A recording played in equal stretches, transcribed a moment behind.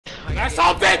That's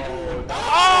something!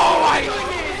 Oh my!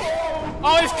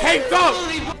 Oh, it's caked up!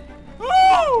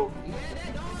 Oh!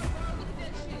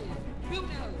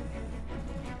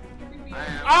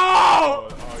 Oh!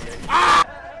 Ah!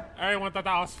 Everyone thought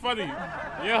that was funny.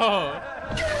 Yo.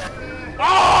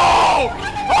 Oh!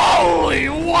 Holy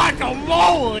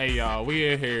guacamole! Hey y'all, we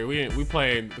in here. We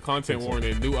playing the content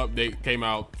warning. New update came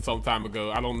out some time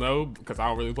ago. I don't know because I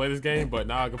don't really play this game, but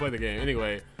now I can play the game.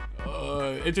 Anyway,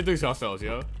 introduce yourselves,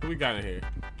 yo. Who we got in here?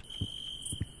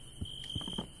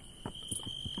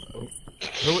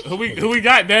 Who we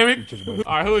got, damn it?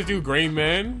 Alright, who is you, Green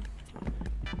Man?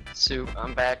 Soup,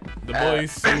 I'm back. The boy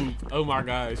Soup. Oh my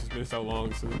gosh, it's been so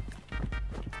long, Soup.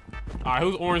 Alright,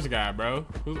 who's orange guy, bro?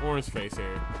 Who's orange face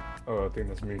here? Oh, I think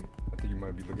that's me. I think you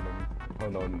might be looking at me. Oh,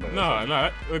 no.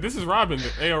 No, this is Robin.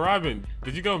 Hey, yo, Robin,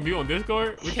 did you go mute on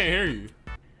Discord? We can't hear you.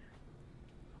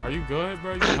 Are you good,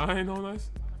 bro? You lying on us?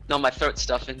 No, my throat's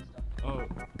stuffing. Oh,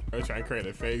 I'm trying to create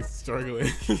a face, struggling.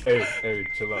 hey,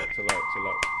 chill out.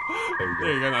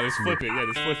 There you go. Now just flip it. Yeah,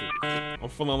 just flip it. I'm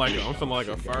feeling like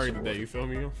a furry today. You feel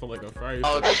me? I'm feeling like a furry.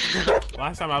 Oh.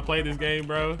 Last time I played this game,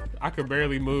 bro, I could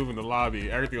barely move in the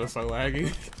lobby. Everything was so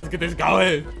laggy. Let's get this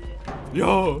going.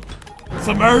 Yo,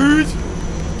 submerge.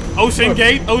 Ocean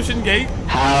gate.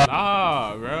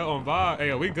 Ah, bro, on vibe. Hey,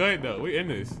 yo, we good though. We in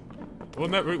this. We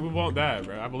won't die,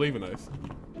 bro. I believe in us.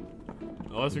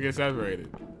 Unless we get separated.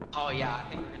 Oh yeah, I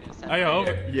think we're gonna separate. Hey, yo,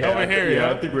 over here.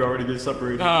 Yeah, I think we already get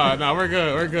separated. Nah, we're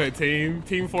good. We're good, team.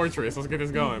 Team Fortress. Let's get this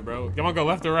going, bro. You wanna go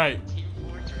left or right? Team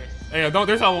Fortress. Hey, don't.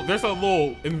 There's a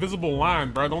little invisible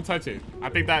line, bro. Don't touch it. I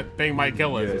think that thing might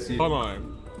kill us. Yeah, hold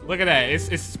on. Look at that.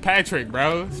 It's Patrick,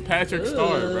 bro. It's Patrick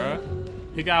Star, bro.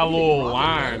 He got a little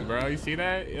line, bro. You see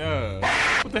that? Yeah.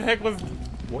 What the heck was?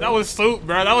 That was Soup,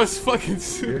 bro. That was fucking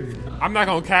Soup. I'm not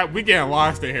gonna cap. We getting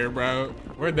lost in here, bro.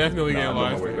 We're definitely getting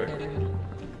lost in here.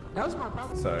 That was my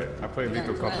problem. Sorry, I play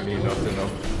Lethal Company enough to know.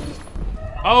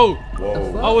 Oh!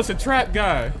 Whoa. Oh, it's a trap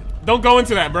guy. Don't go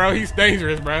into that, bro. He's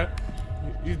dangerous, bro.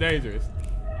 He's dangerous.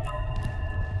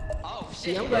 Oh shit.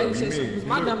 See, I'm glad you said something.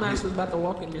 My dumb ass was about to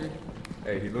walk in there.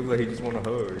 Hey, he looks like he just want to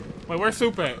hug. Wait, where's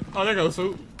Soup at? Oh, there goes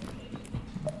Soup.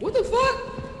 What the fuck?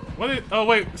 What is? Oh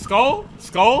wait, Skull?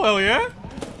 Skull? Hell yeah!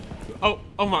 Oh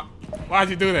my! Why'd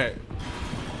you do that?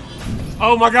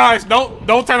 Oh my gosh!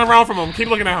 Don't turn around from him. Keep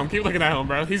looking at him. Keep looking at him,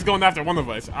 bro. He's going after one of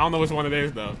us. I don't know which one it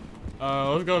is though.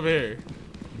 Let's go over here.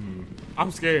 I'm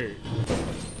scared.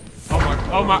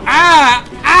 Oh my!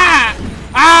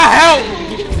 Help!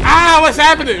 What's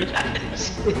happening?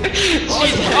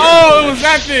 Oh, it was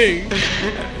that thing,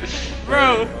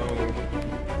 bro.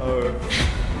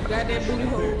 Goddamn booty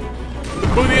hole.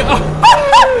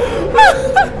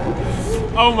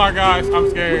 Oh my gosh, I'm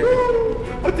scared.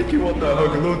 I think you want that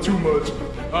hug a little too much.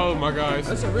 Oh my gosh.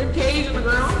 That's a rib cage on the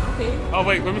ground. Okay. Oh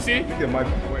wait, let me see. I think it might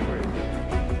be. Wait.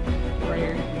 Right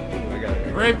here. I got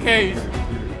it. Rib cage.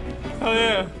 Oh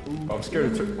yeah. I'm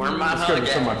scared to Where my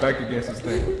turn my back against this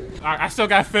thing. I still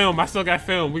got film.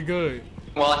 We good.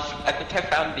 Well, I think I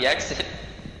found the exit.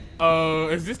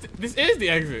 Is this is the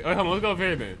exit? Oh, hold on, let's go over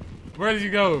here then. Where did you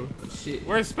go? Shit.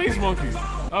 Where's Space Monkey?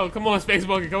 Oh, come on, Space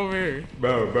Monkey, come over here.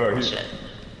 Bro, Shit.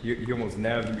 he almost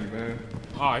nabbed me, man.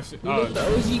 Oh shit. You look the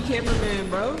OG cameraman,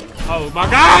 bro. Oh my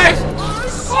gosh!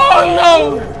 Oh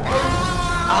no!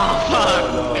 Oh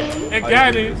fuck. It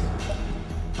got it.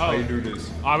 How you do this?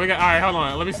 All right, hold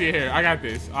on. Let me see here. I got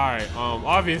this. All right.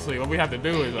 Obviously, what we have to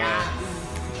do is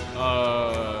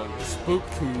spook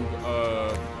tube.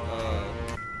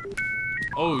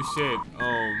 Oh shit.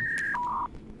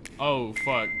 Oh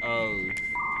fuck. I'm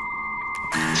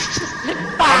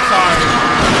sorry.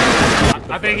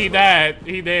 I think he died.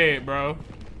 He dead, bro.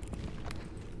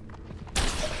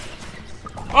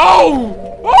 Oh!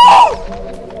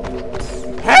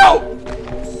 Help!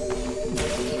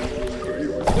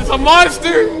 It's a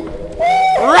monster!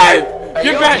 Run!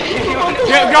 Get back!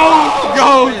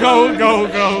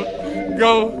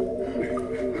 Go!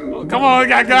 Oh, come on,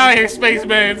 get out of here,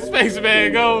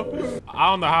 Spaceman, go!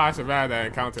 I don't know how I survived that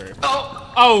encounter.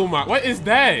 Oh my, what is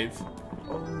that?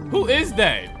 Who is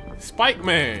that? Spike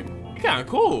Man. He kinda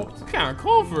cool.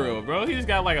 For real, bro. He just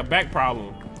got like a back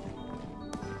problem.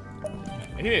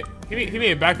 He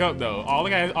didn't back up though. Oh,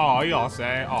 look at his. Oh, you all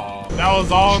sad. Oh, that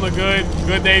was all in the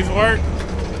good day's work.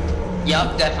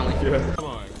 Yup, definitely. Yeah. Come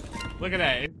on, look at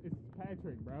that. It's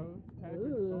Patrick, bro.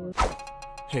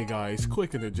 Hey guys,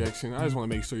 quick interjection. I just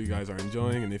want to make sure you guys are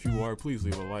enjoying, and if you are, please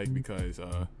leave a like because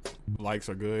likes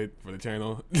are good for the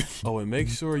channel. Oh, and make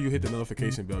sure you hit the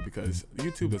notification bell because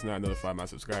YouTube does not notify my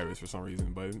subscribers for some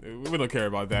reason, but we don't care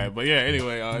about that. But yeah,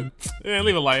 anyway, yeah,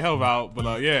 leave a like, help out.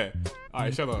 But yeah, all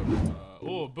right, shut up.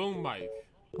 Oh, boom mic.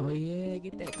 Oh yeah,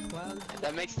 get that quality.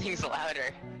 That makes things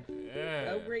louder.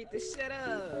 Yeah. Upgrade the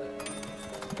setup.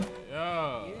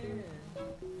 Yeah. Yeah.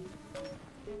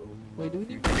 Wait, do we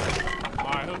need?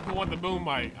 Alright, who want the boom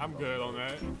mic? I'm good on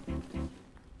that.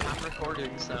 I'm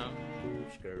recording, so. I'm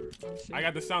scared. I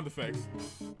got the sound effects.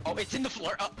 Oh, it's in the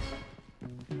floor. Oh.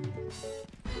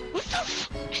 What the f?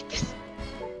 This...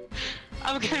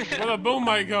 I'm gonna. Where the boom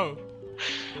mic go?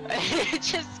 It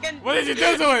just gonna. What did you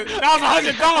do to it? That was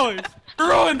 $100. You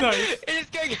ruined us. It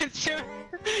just got consumed.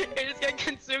 It just got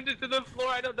consumed into the floor.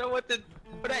 I don't know what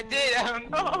I did. I don't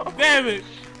know. Damn it.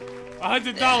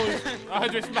 $100.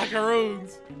 100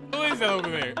 smackaroons. Who is that over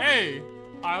there? Hey.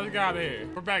 Alright, let's get out of here.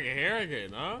 We're back in here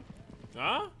again, huh?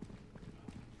 Huh?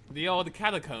 The old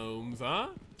catacombs, huh?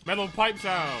 Metal pipe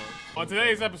sound. On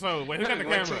today's episode, wait, who got the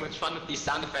Way too camera? much fun with these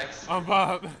sound effects. I'm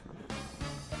Bob.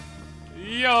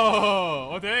 Yo!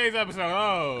 On today's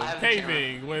episode, I have the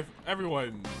caving with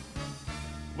everyone.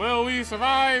 Will we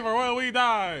survive or will we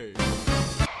die? I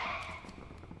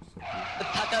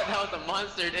thought that was a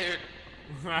monster, dude.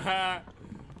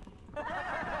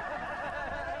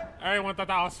 Everyone thought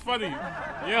that was funny.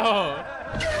 Yo!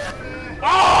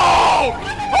 Oh!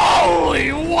 Holy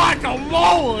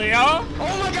guacamole, huh?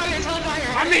 Oh my god, it's on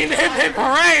fire! I mean, hip hip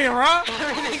hooray, huh?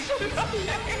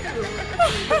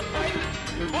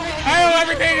 Oh,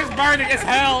 everything is burning. It's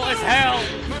hell. It's hell.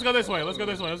 Let's go this way. Let's go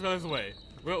this way. Let's go this way.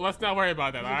 Let's not worry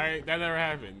about that, all right? That never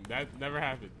happened. That never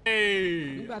happened. Hey.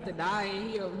 You about to die and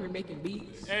he over here making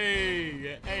beats.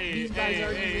 Hey. Hey. These guys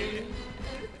are Hey.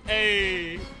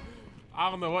 Hey. I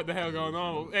don't know what the hell going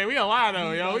on. Hey, we alive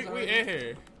though, yo. We in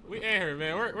here. We in here,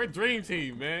 man. We're dream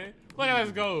team, man. Look at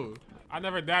us go. I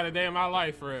never died a day in my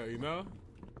life, for real, you know?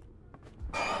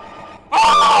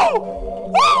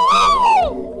 Oh!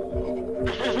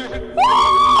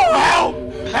 Help!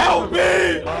 Help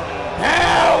me!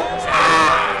 Help!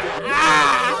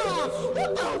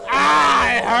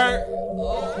 It hurt!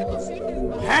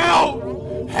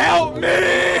 Help! Help me!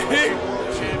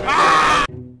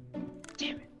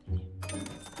 Damn it.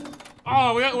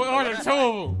 Oh, we ordered 2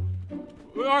 of them.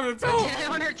 We ordered 2. I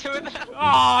ordered 2 of them.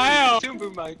 Oh, hell! 2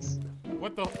 boom mics.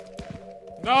 What the?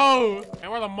 No!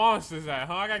 And where the monsters at,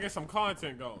 huh? I gotta get some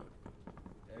content going.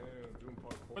 Damn, doing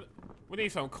parkour. We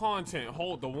need some content.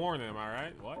 Hold the warning, am I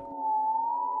right? What?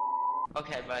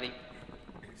 Okay, buddy.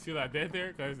 See what I did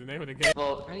there? Because the name of the game.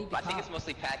 Well, I need the I think cop. it's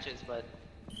mostly patches, but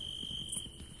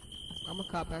I'm a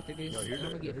cop after this. Y'all hear I'm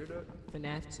gonna that? Y'all get hear that?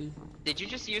 FNAF 2. did you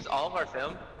just use all of our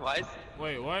film? Why is?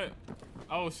 Wait, what?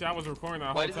 Oh shit, I was recording that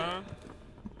whole What is it? time?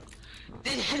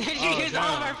 Did you Oh, use all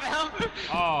of damn. our film?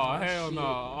 Oh, hell no.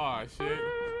 Oh, shit.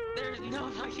 There's no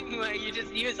fucking way you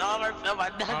just used all of our film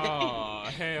on nothing. Oh,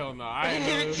 hell no. I I didn't didn't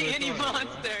know even it see was any recording, bro.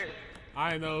 monster. I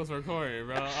didn't know it was recording,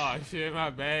 bro. Oh shit, my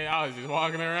bad. I was just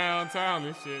walking around town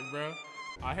and shit, bro.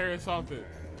 I heard something.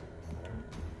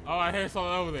 Oh, I heard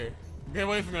something over there. Get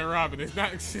away from that, Robin. It's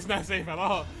not safe at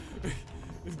all.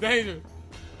 It's dangerous.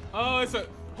 Oh, it's a,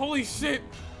 holy shit.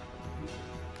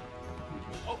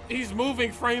 Oh, he's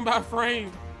moving frame by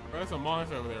frame. Bro, that's a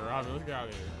monster over there, Robin. Let's get out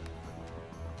of here.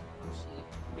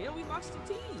 Man, we lost the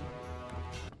team.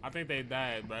 I think they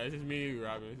died, bro. It's just me and you,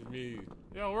 Robin. It's just me and you.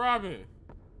 Yo, Robin.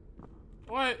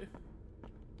 What?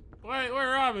 Wait,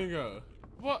 where'd Robin go?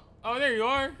 What? Oh, there you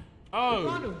are. Oh,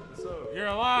 What's up? you're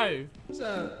alive. What's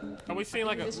up? Oh, we seen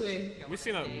like This a, way. we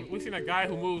seen a guy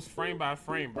who moves frame by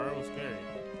frame, bro. It was scary.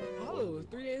 Oh,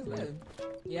 3 days left.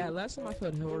 Yeah, last time I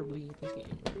felt horribly in this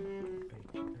game.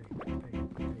 Hey,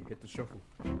 hit the shuffle.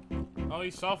 Oh,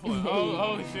 he's shuffling.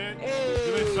 Oh shit. Hey,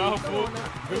 Do the shuffle. come on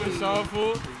now. Do the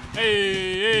shuffle.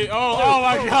 Hey. Oh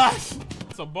my gosh.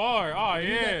 It's a bar. Oh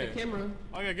You got yeah. the camera.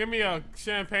 Oh yeah. Give me a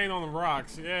champagne on the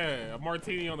rocks. Yeah. A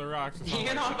martini on the rocks. Or something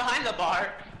You're like not behind the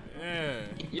bar. that.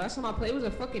 Yeah. Last time I played was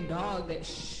a fucking dog that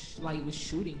like was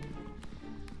shooting.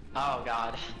 Oh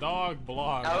god. Dog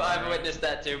blog. I've witnessed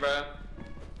that too, bro.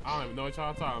 I don't even know what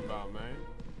y'all talking about, man.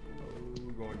 Oh,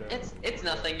 we're going down. It's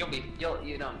nothing. You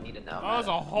don't need to know. Oh, that's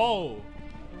a hole.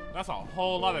 That's a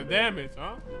whole lot of damage,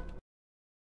 huh?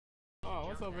 Oh,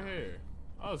 what's over here?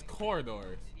 Oh, it's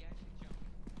corridors.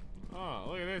 Oh,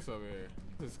 look at this over here.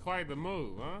 This is quite the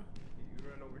move, huh? You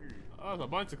ran over here. Oh, there's a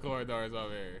bunch of corridors over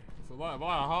here. It's a lot of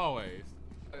hallways.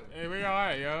 Hey, where y'all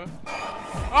at, yo?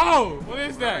 Oh, what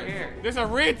is that? Right here. There's a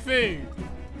red thing.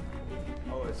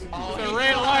 Oh, it's Oh, It's a he's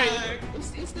red alive. light.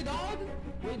 It's the dog.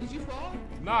 Wait, did you fall?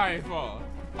 Nah, I ain't fall.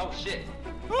 Oh shit.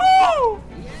 Woo! Yeah,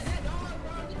 that dog,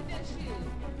 bro. Look at that shit.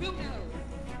 Film that.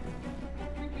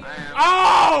 I am.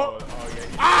 Oh! Oh, yeah.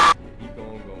 Ah! Keep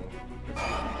going.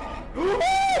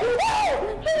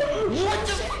 What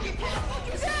the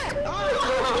fuck is that? Oh.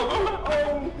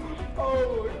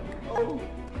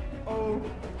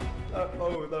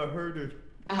 that hurted.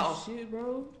 Ow. Shit,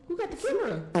 bro. Who got the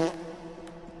camera?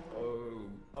 Oh,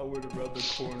 I went around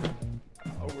the corner.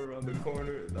 I went around the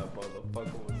corner and that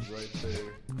motherfucker was right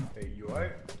there. Hey, you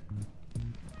alright?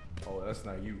 Oh, that's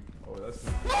not you. Oh, that's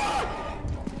not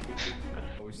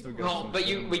Oh, we still got No, some but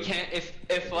film, we bro. can't. If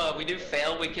we do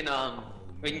fail, we can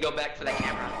go back for that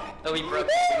camera. Oh, we broke.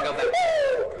 We can go back.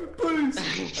 Please!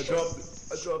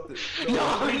 I dropped it. No,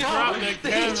 Drop the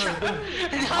camera.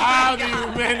 How do you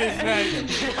manage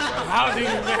that? How do you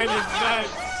manage that?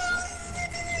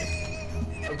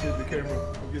 I'm getting the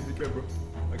camera.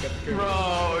 I got the camera.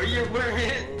 Bro, you're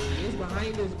wearing. He's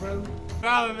behind us, bro.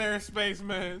 Out of there,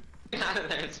 spaceman. Out of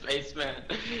there, spaceman.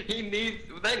 They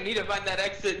need to find that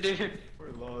exit, dude.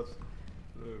 We're lost.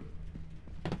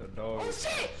 Look. The dog. Oh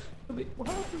shit! What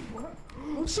happened? What?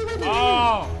 Oh shit! Right there.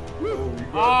 Oh! Oh, we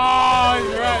Oh, got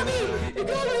he's right. It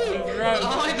got me. He's right. Oh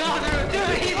my god,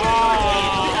 dude, he's Oh,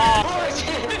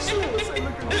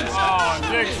 oh,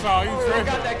 Jigsaw, he's He tripping.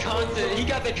 got that content. He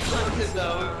got the content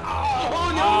though.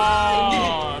 Oh no!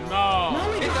 Oh, no.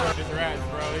 It's rats,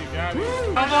 bro. He got me.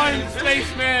 Come on,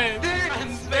 spaceman. We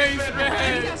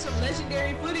Spaceman. got some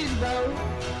legendary footage, bro.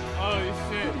 Holy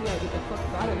shit. We gotta get the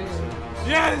fuck out of there.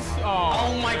 Yes!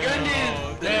 Oh my goodness!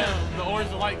 Oh, damn, the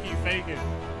orange light keep faking.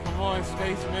 Come on,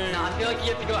 spaceman. Nah, I feel like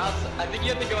you have to go outside. I think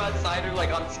you have to go outside or like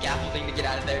on scaffolding to get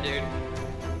out of there, dude.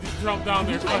 Just jump down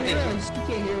there. You can't hear us. You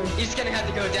can't hear us. He's just gonna have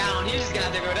to go down. He's just gonna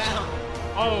have to go down.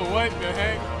 Oh, what the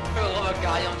heck? For the love of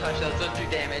God, don't touch those. Don't do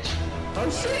damage. Oh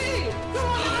shit! Come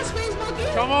on, space monkey.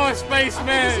 Come on, This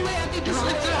spaceman. way, I think this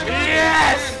way.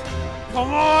 Yes!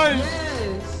 Come on!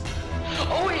 Yes.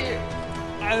 Oh wait!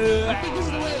 I think this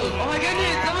is the way. Oh my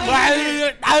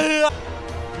goodness!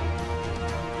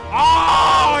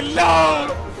 Oh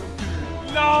no!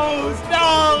 No!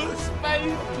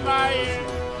 Space man!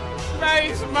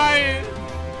 Space man!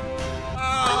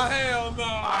 Oh hell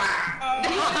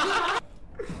no!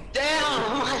 Damn!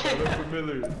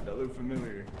 That looked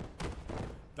familiar.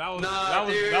 That was Nah,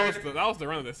 that was the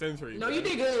run of the century. No, man. you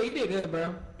did good. You did good,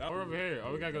 bro. We're over here.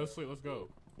 Oh, we gotta go to sleep. Let's go.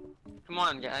 Come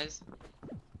on, guys.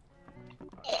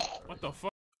 What the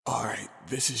fuck? Alright,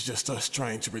 this is just us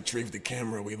trying to retrieve the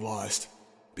camera we lost.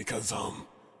 Because,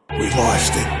 we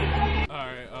lost it.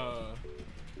 Alright,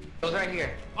 It was right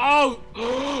here. Oh!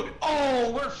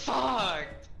 Oh, we're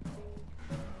fucked.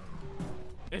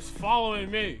 It's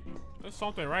following me. There's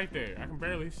something right there. I can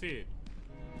barely see it.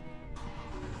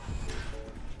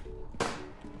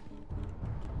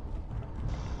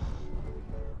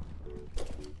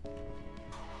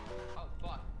 Oh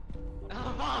fuck.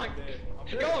 Oh fuck.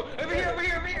 Go over here, over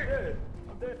here, over here.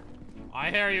 I'm dead. I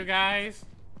hear you guys.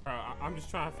 Bro, I'm just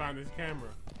trying to find this camera.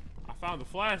 I found the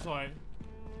flashlight.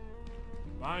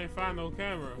 But I ain't find no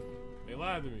camera. They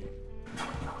lied to me.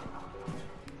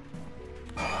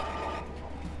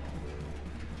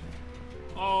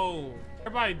 Oh,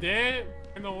 everybody dead?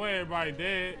 Ain't no way everybody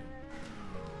dead.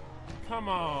 Come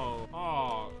on.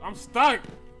 Oh, I'm stuck.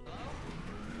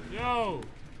 Yo.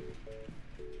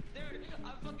 Dude,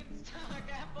 I'm fucking stuck.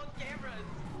 I have both cameras.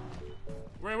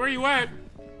 Where you at?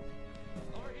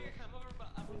 Over here, I'm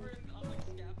over on like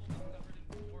scaffolding covered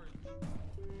in boards.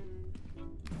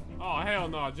 Oh, hell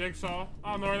no, Jigsaw.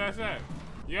 I don't know where that's at.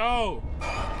 Yo.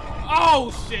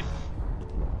 Oh, shit.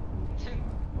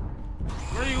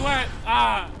 Where you at?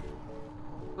 Ah.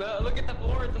 Look at the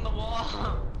boards on the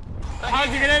wall. How'd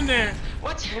you get in there?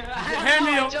 What? Hand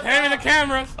me the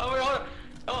cameras. Oh, wait, hold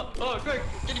on. Oh, quick.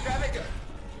 Can you grab it?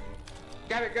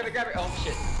 Grab it. Oh,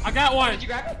 shit. I got one. Did you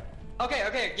grab it?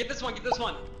 Okay. Get this one.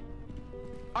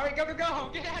 Alright, go. Get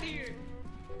out of here.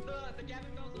 The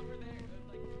cabin goes over there.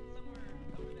 Like, somewhere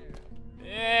over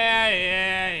there.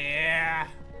 Yeah.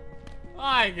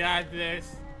 I got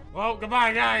this. Well,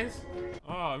 goodbye, guys.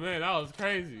 Oh, man, that was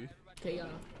crazy. Okay, y'all.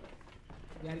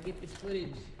 We gotta get this footage.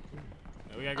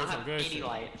 Yeah, we gotta get some good shit.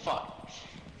 Light. Fuck.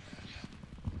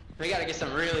 We gotta get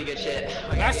some really good shit.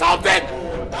 That's something!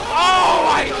 Oh,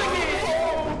 my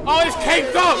God. Oh, it's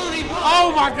caked up.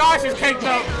 Oh, my gosh, it's caked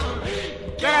up.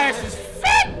 That ass is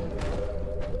fat.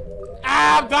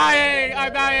 I'm dying.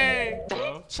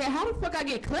 Bro, Shit, how the fuck I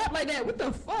get clapped like that? What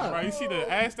the fuck? you see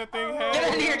the ass that thing had?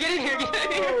 Get in here.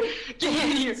 Get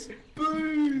in here.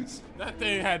 Please. That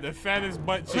thing had the fattest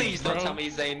butt cheeks, Please bro. don't tell me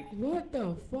Zane. What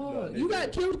the fuck? You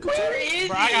got killed? Where is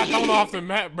Bro, I got he? thrown off the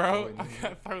map, bro. I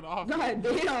got thrown off. God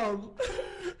damn.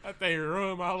 That thing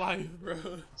ruined my life, bro.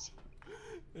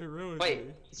 It ruined Wait,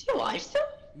 me. is he alive still?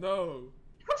 No.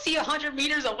 I don't see 100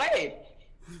 meters away.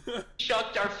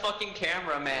 Chucked our fucking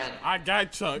camera, man. I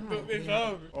got chucked. It's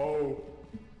over.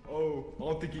 Oh, I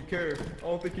don't think he cared.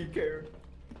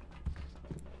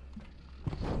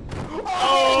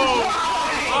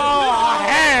 Oh,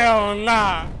 Hell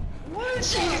nah. What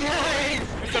you guys?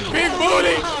 It's a big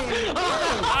booty.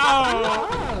 Oh.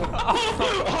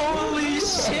 Holy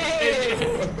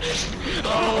shit!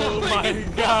 Oh my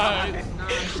god.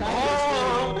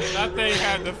 Oh. That thing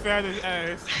had the fattest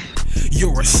ass.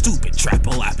 You're a stupid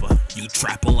trapple-lapper. You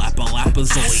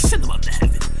trapple-lapper-lappazoid. Send them up to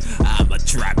heaven. I'm a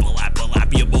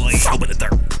trapple-lapper-lap your boy. Open the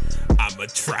third. I'm a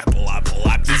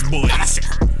trapple-lapper-lap this boy. That shit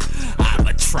hurt. I'm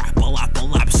a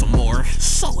trapple-lapper-lap some more.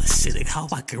 So acidic how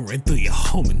I can run through your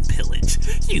home and pillage.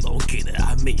 You don't get it,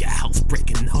 I'm in your house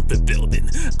breaking out the building.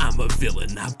 I'm a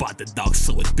villain, I bought the dog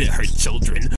so it bit her children.